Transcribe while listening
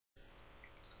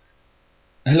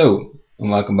Hello,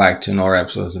 and welcome back to another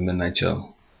episode of the Midnight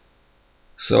Chill.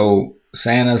 So,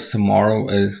 saying as tomorrow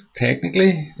is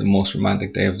technically the most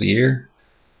romantic day of the year,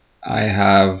 I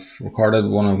have recorded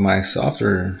one of my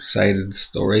softer sided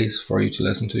stories for you to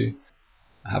listen to.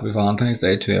 Happy Valentine's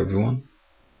Day to everyone.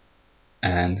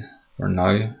 And for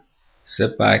now,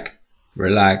 sit back,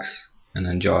 relax, and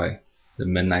enjoy the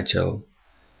Midnight Chill.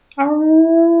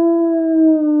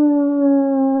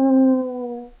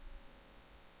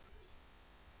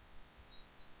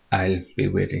 I'll be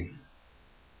waiting.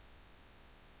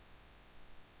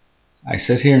 I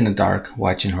sit here in the dark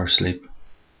watching her sleep.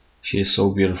 She is so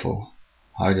beautiful.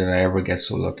 How did I ever get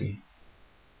so lucky?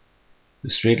 The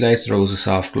streetlight throws a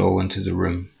soft glow into the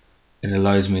room. It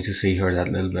allows me to see her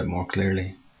that little bit more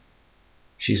clearly.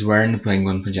 She's wearing the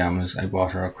penguin pajamas I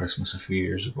bought her at Christmas a few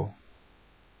years ago.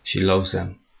 She loves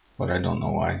them, but I don't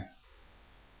know why.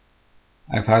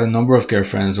 I've had a number of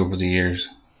girlfriends over the years,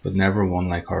 but never one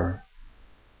like her.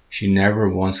 She never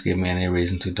once gave me any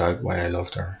reason to doubt why I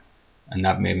loved her, and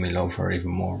that made me love her even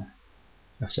more,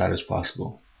 if that is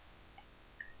possible.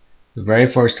 The very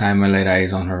first time I laid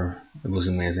eyes on her, it was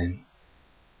amazing.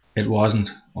 It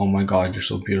wasn't, "Oh my God, you're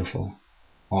so beautiful,"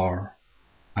 or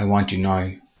 "I want you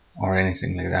now," or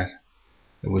anything like that.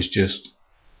 It was just,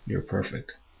 "You're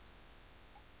perfect."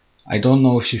 I don't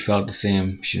know if she felt the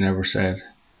same, she never said.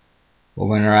 But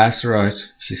when I asked her out,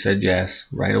 she said yes,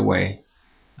 right away,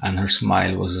 and her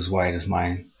smile was as wide as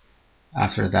mine.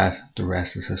 After that, the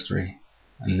rest is history,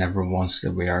 and never once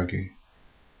did we argue.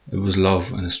 It was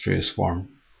love in its truest form.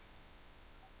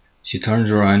 She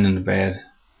turns around in the bed.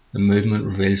 The movement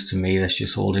reveals to me that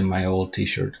she's holding my old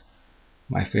t-shirt,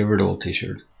 my favourite old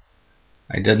t-shirt.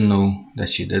 I didn't know that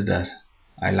she did that.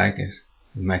 I like it.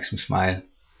 It makes me smile.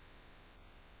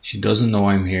 She doesn't know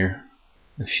I'm here.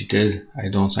 If she did, I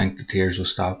don't think the tears would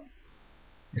stop.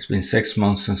 It's been 6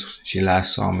 months since she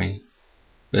last saw me.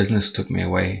 Business took me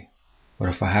away, but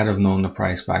if I had have known the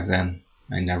price back then,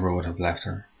 I never would have left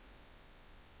her.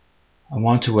 I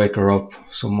want to wake her up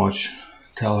so much,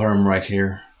 tell her I'm right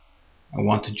here. I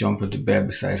want to jump into bed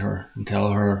beside her and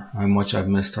tell her how much I've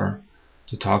missed her,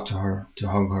 to talk to her, to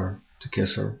hug her, to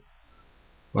kiss her.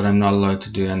 But I'm not allowed to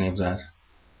do any of that.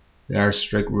 There are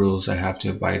strict rules I have to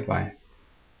abide by.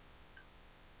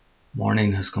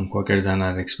 Morning has come quicker than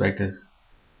I'd expected.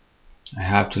 I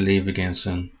have to leave again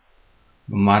soon.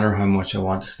 No matter how much I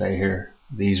want to stay here,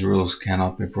 these rules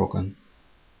cannot be broken.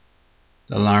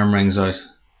 The alarm rings out.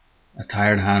 A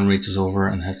tired hand reaches over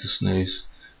and hits the snooze,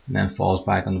 and then falls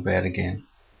back on the bed again.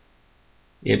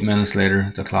 8 minutes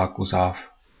later, the clock goes off.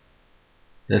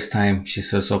 This time, she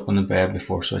sits up on the bed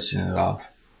before switching it off.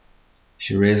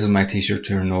 She raises my t-shirt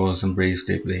to her nose and breathes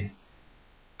deeply.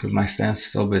 Could my stench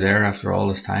still be there after all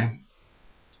this time?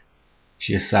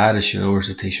 She is sad as she lowers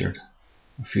the t-shirt.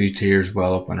 A few tears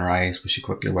well up in her eyes, but she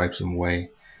quickly wipes them away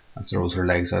and throws her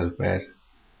legs out of bed.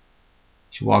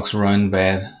 She walks around the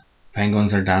bed.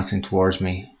 Penguins are dancing towards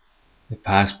me. They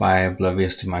pass by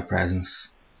oblivious to my presence.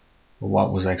 But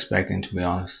what was I expecting, to be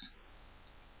honest?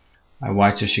 I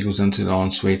watch as she goes into the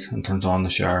ensuite and turns on the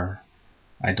shower.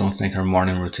 I don't think her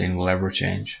morning routine will ever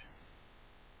change.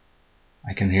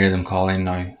 I can hear them calling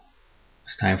now.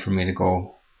 It's time for me to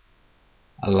go.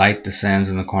 A light descends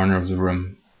in the corner of the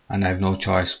room, and I have no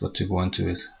choice but to go into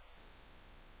it.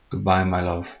 Goodbye, my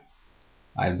love.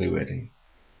 I'll be waiting.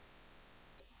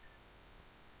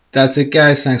 That's it,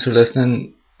 guys. Thanks for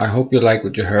listening. I hope you liked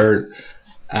what you heard,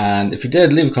 and if you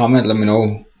did, leave a comment, let me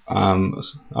know.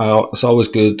 It's always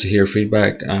good to hear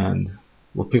feedback and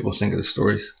what people think of the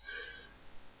stories.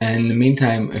 In the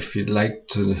meantime, if you'd like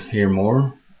to hear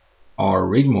more or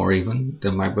read more even,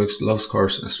 then my books Love's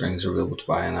Curse and Strings are available to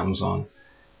buy on Amazon.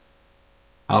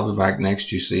 I'll be back next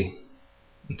Tuesday.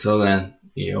 Until then,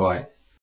 EOI.